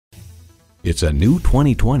It's a new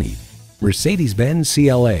 2020 Mercedes-Benz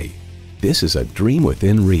CLA. This is a dream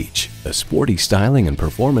within reach. The sporty styling and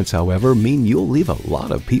performance, however, mean you'll leave a lot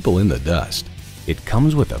of people in the dust. It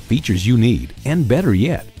comes with the features you need, and better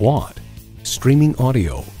yet, want. Streaming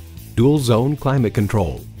audio, dual zone climate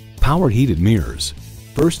control, power heated mirrors,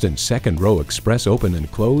 first and second row express open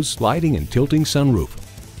and close sliding and tilting sunroof,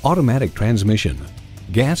 automatic transmission,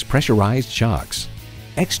 gas pressurized shocks,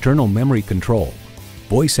 external memory control,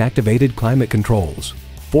 voice-activated climate controls,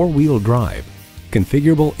 four-wheel drive,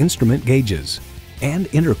 configurable instrument gauges, and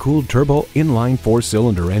intercooled turbo inline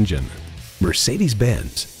four-cylinder engine.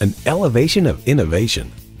 Mercedes-Benz, an elevation of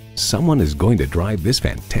innovation. Someone is going to drive this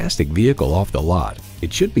fantastic vehicle off the lot.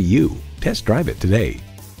 It should be you. Test drive it today.